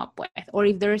going to come up with. Or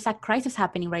if there's a crisis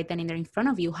happening right then and there in front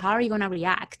of you, how are you going to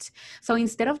react? So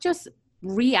instead of just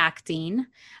reacting,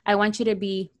 I want you to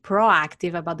be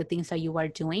proactive about the things that you are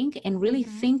doing and really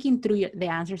thinking through the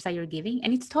answers that you're giving.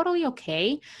 And it's totally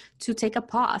okay to take a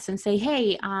pause and say,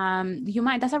 hey,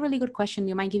 that's a really good question.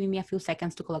 You mind giving me a few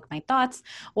seconds to collect my thoughts?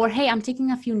 Or, hey, I'm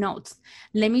taking a few notes.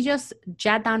 Let me just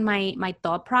jot down my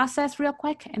thought process real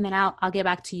quick, and then I'll get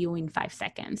back to you in 5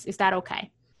 seconds. Is that okay?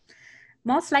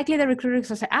 Most likely the recruiters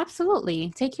will say,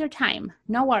 absolutely, take your time.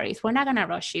 No worries. We're not going to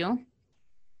rush you.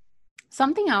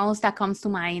 Something else that comes to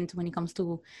mind when it comes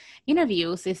to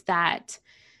interviews is that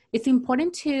it's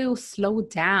important to slow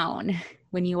down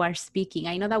when you are speaking.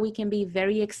 I know that we can be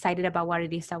very excited about what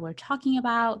it is that we're talking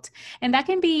about. And that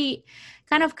can be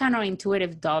kind of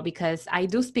counterintuitive though, because I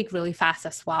do speak really fast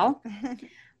as well.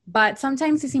 But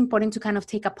sometimes it's important to kind of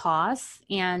take a pause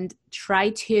and try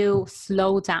to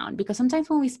slow down, because sometimes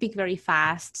when we speak very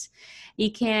fast, it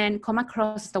can come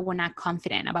across that we're not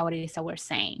confident about what it is that we're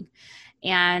saying.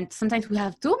 And sometimes we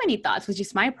have too many thoughts, which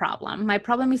is my problem. My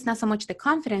problem is not so much the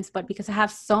confidence, but because I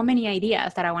have so many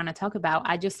ideas that I want to talk about,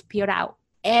 I just spew out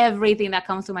everything that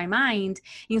comes to my mind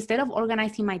instead of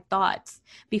organizing my thoughts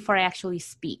before I actually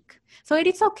speak. So it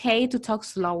is okay to talk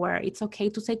slower. It's okay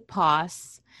to take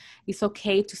pause. It's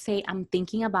okay to say, I'm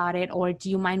thinking about it, or do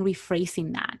you mind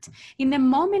rephrasing that? In the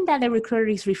moment that the recruiter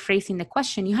is rephrasing the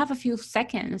question, you have a few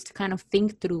seconds to kind of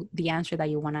think through the answer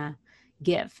that you want to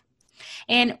give.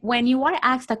 And when you are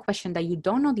asked a question that you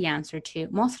don't know the answer to,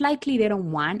 most likely they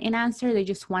don't want an answer. They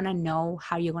just want to know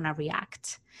how you're going to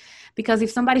react. Because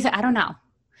if somebody said, I don't know,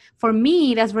 for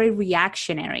me, that's very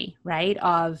reactionary, right?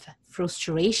 Of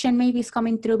frustration maybe is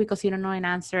coming through because you don't know an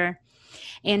answer.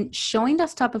 And showing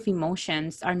those type of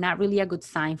emotions are not really a good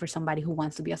sign for somebody who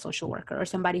wants to be a social worker or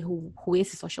somebody who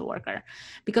is a social worker,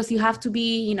 because you have to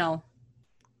be,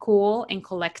 cool and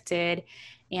collected,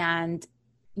 and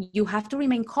you have to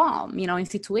remain calm, in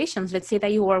situations. Let's say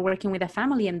that you are working with a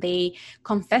family and they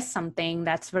confess something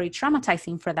that's very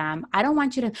traumatizing for them. I don't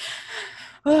want you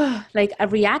to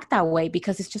react that way,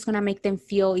 because it's just going to make them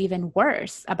feel even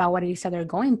worse about what it is that they're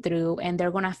going through. And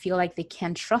they're going to feel like they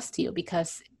can't trust you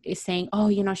because it's saying,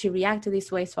 oh, she reacted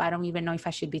this way, so I don't even know if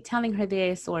I should be telling her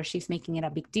this, or she's making it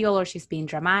a big deal, or she's being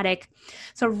dramatic.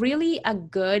 So really a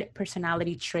good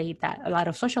personality trait that a lot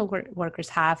of social workers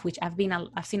have, which I've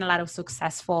seen a lot of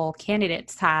successful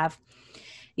candidates have,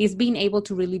 is being able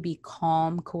to really be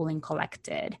calm, cool, and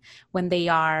collected when they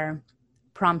are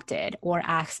prompted or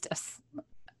asked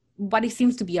what it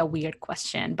seems to be a weird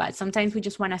question, but sometimes we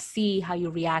just want to see how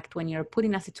you react when you're put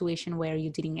in a situation where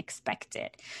you didn't expect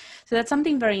it. So that's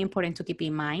something very important to keep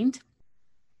in mind.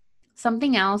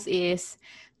 Something else is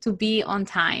to be on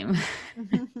time.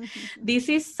 This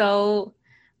is so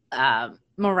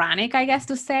moronic, I guess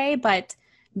to say, but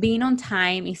being on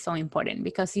time is so important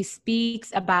because it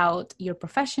speaks about your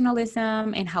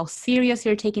professionalism and how serious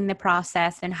you're taking the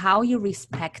process and how you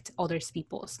respect other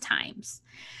people's times.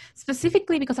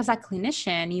 Specifically because as a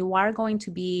clinician, you are going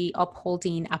to be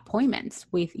upholding appointments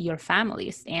with your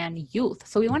families and youth.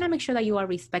 So we want to make sure that you are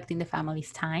respecting the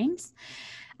family's times.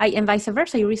 and vice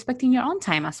versa. You're respecting your own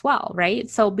time as well, right?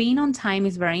 So being on time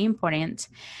is very important.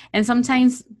 And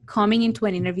sometimes coming into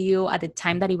an interview at the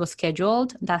time that it was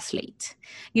scheduled, that's late.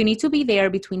 You need to be there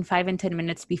between 5 and 10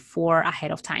 minutes before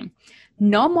ahead of time.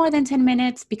 No more than 10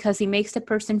 minutes, because it makes the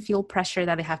person feel pressure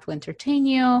that they have to entertain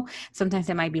you. Sometimes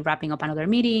they might be wrapping up another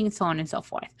meeting, so on and so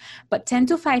forth. But 10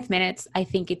 to 5 minutes, I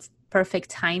think it's perfect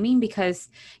timing, because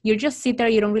you just sit there.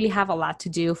 You don't really have a lot to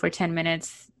do for 10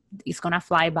 minutes. It's going to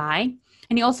fly by.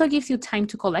 And it also gives you time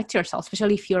to collect yourself,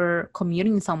 especially if you're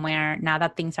commuting somewhere now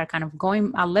that things are kind of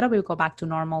going a little bit, go back to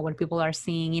normal, where people are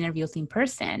seeing interviews in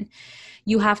person.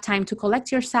 You have time to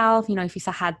collect yourself. You know, if it's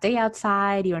a hot day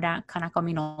outside, you're not kind of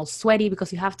coming all sweaty,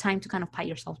 because you have time to kind of pat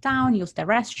yourself down, use the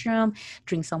restroom,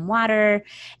 drink some water,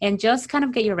 and just kind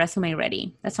of get your resume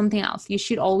ready. That's something else. You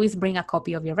should always bring a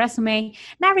copy of your resume.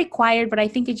 Not required, but I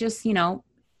think it just, you know,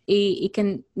 it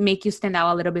can make you stand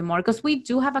out a little bit more, because we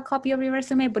do have a copy of your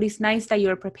resume, but it's nice that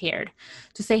you're prepared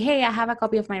to say, hey, I have a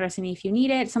copy of my resume if you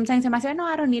need it. Sometimes they might say, no,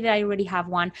 I don't need it. I already have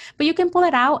one. But you can pull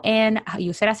it out and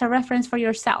use it as a reference for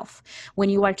yourself when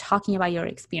you are talking about your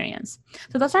experience.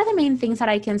 So those are the main things that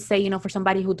I can say, you know, for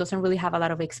somebody who doesn't really have a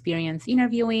lot of experience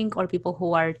interviewing, or people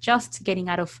who are just getting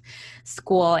out of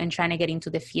school and trying to get into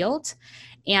the field.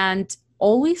 And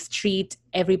always treat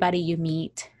everybody you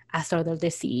meet as sort of the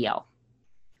CEO,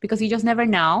 because you just never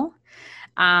know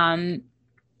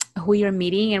who you're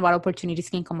meeting and what opportunities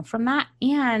can come from that.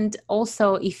 And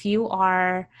also, if you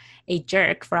are a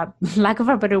jerk, for a lack of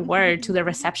a better word, to the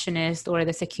receptionist or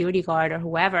the security guard or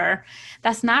whoever,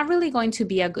 that's not really going to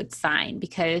be a good sign,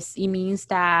 because it means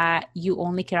that you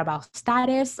only care about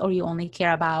status, or you only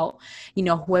care about, you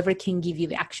know, whoever can give you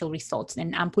the actual results.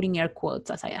 And I'm putting air quotes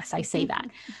as I say that.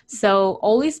 So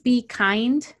always be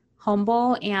kind,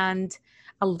 humble, and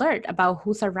alert about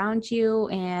who's around you,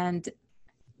 and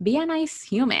be a nice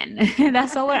human.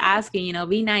 That's all we're asking, you know,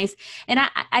 be nice. And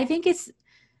I think it's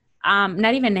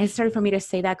not even necessary for me to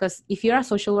say that, because if you're a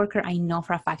social worker, I know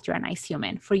for a fact you're a nice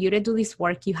human. For you to do this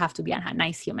work, you have to be a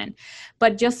nice human.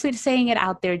 But just with saying it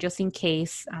out there, just in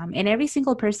case. And every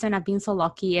single person, I've been so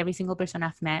lucky, every single person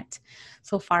I've met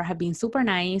so far have been super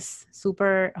nice,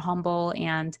 super humble,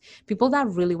 and people that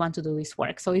really want to do this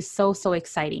work. So it's so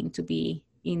exciting to be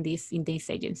in this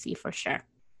agency, for sure.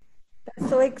 That's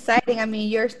so exciting. I mean,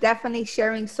 you're definitely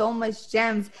sharing so much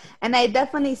gems. And I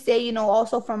definitely say, you know,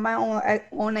 also from my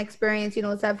own experience, you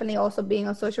know, definitely also being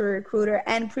a social recruiter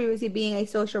and previously being a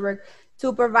social work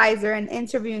supervisor and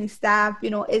interviewing staff,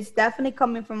 you know, it's definitely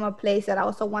coming from a place that I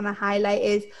also want to highlight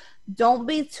is don't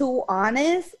be too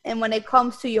honest, and when it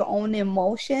comes to your own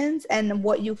emotions and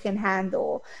what you can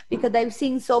handle, because I've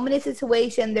seen so many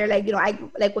situations, they're like, you know, I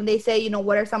like when they say, you know,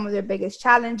 what are some of their biggest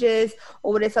challenges,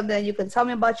 or what is something that you can tell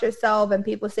me about yourself, and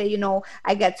people say, you know,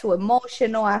 I get too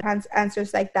emotional, I have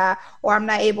answers like that, or I'm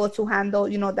not able to handle,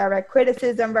 you know, direct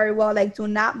criticism very well. Like, do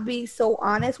not be so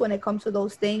honest when it comes to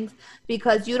those things,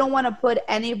 because you don't want to put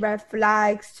any red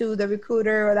flags to the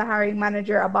recruiter or the hiring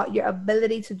manager about your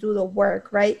ability to do the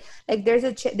work, right? Like there's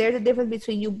a difference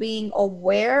between you being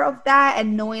aware of that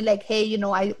and knowing like, hey, you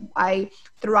know, I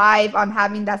thrive on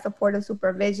having that supportive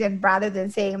supervision, rather than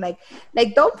saying like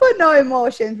don't put no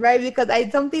emotions, right? Because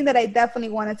something that I definitely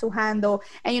wanted to handle.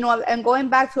 And you know, and going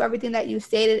back to everything that you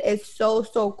stated, is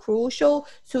so crucial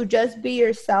to just be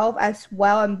yourself as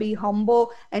well, and be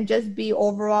humble, and just be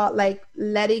overall like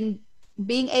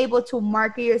being able to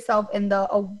market yourself in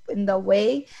the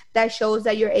way that shows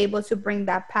that you're able to bring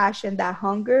that passion, that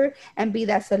hunger, and be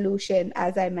that solution,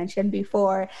 as I mentioned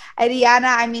before.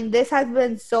 Eddiana, I mean, this has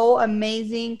been so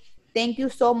amazing. Thank you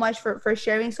so much for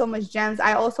sharing so much gems.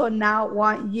 I also now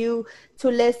want you to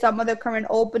list some of the current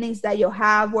openings that you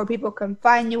have, where people can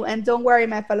find you. And don't worry,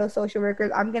 my fellow social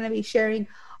workers, I'm going to be sharing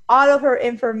all of her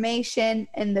information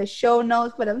in the show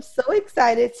notes. But I'm so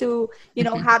excited to, you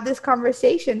know, have this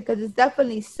conversation, because it's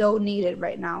definitely so needed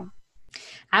right now.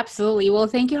 Absolutely. Well,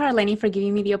 thank you, Harleni, for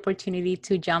giving me the opportunity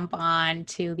to jump on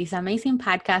to this amazing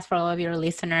podcast for all of your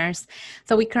listeners.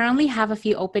 So we currently have a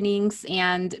few openings,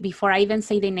 and before I even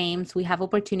say the names, we have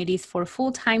opportunities for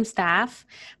full-time staff,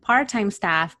 part-time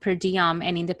staff, per diem,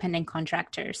 and independent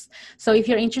contractors. So if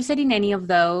you're interested in any of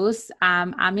those,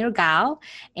 I'm your gal.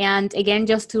 And again,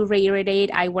 just to reiterate,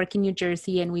 I work in New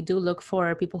Jersey, and we do look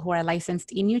for people who are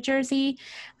licensed in New Jersey,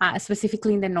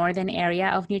 specifically in the northern area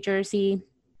of New Jersey.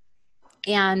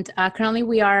 And currently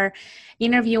we are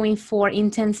interviewing for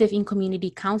intensive in community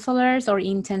counselors, or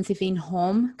intensive in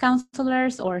home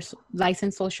counselors, or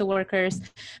licensed social workers,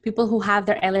 people who have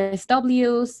their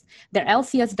LSWs, their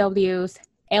LCSWs,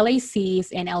 LACs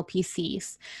and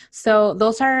LPCs. So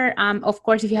those are, of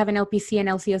course, if you have an LPC and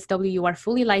LCSW, you are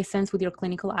fully licensed with your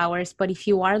clinical hours. But if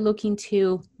you are looking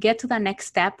to get to the next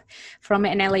step from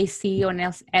an LAC or an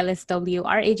LSW,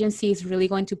 our agency is really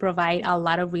going to provide a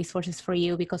lot of resources for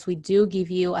you, because we do give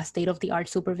you a state-of-the-art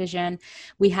supervision.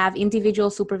 We have individual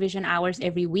supervision hours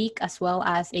every week, as well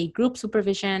as a group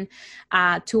supervision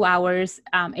 2 hours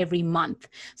every month.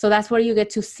 So that's where you get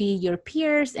to see your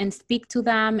peers and speak to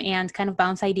them and kind of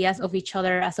bounce ideas of each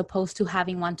other, as opposed to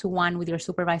having one-to-one with your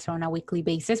supervisor on a weekly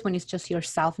basis when it's just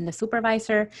yourself and the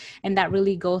supervisor. And that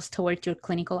really goes towards your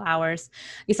clinical hours.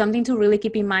 It's something to really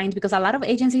keep in mind, because a lot of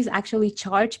agencies actually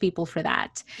charge people for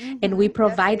that. And we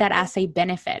provide that as a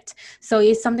benefit. So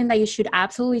it's something that you should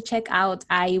absolutely check out.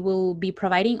 I will be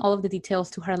providing all of the details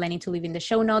to Harleni to leave in the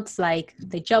show notes, like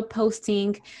the job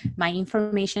posting, my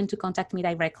information to contact me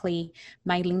directly,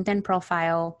 my LinkedIn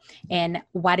profile, and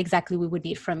what exactly we would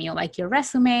need from you, like your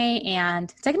resume.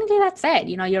 And technically that's it.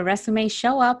 You know, your resume,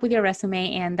 show up with your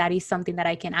resume, and that is something that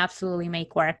I can absolutely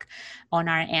make work on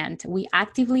our end. We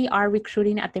actively are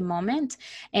recruiting at the moment,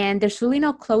 and there's really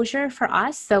no closure for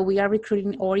us. So we are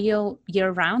recruiting all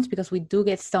year round, because we do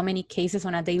get so many cases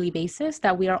on a daily basis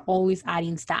that we are always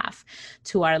adding staff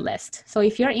to our list. So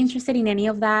if you're interested in any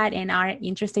of that and are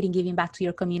interested in giving back to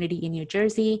your community in New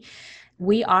Jersey,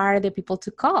 we are the people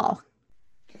to call.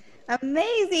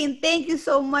 Amazing. Thank you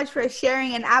so much for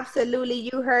sharing. And absolutely,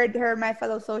 you heard her, my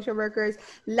fellow social workers,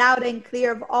 loud and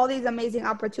clear of all these amazing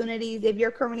opportunities. If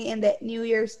you're currently in the New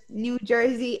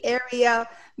Jersey area,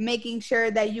 making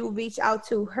sure that you reach out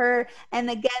to her. And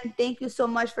again, thank you so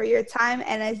much for your time.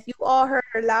 And as you all heard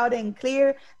her loud and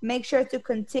clear, make sure to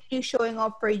continue showing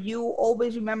up for you.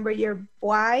 Always remember your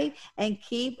why and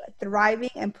keep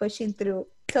thriving and pushing through.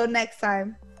 Till next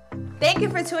time. Thank you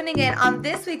for tuning in on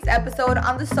this week's episode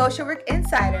on the Social Work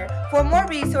Insider. For more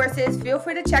resources, feel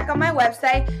free to check out my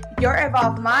website,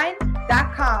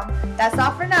 yourevolvedmind.com. That's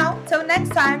all for now. Till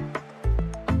next time.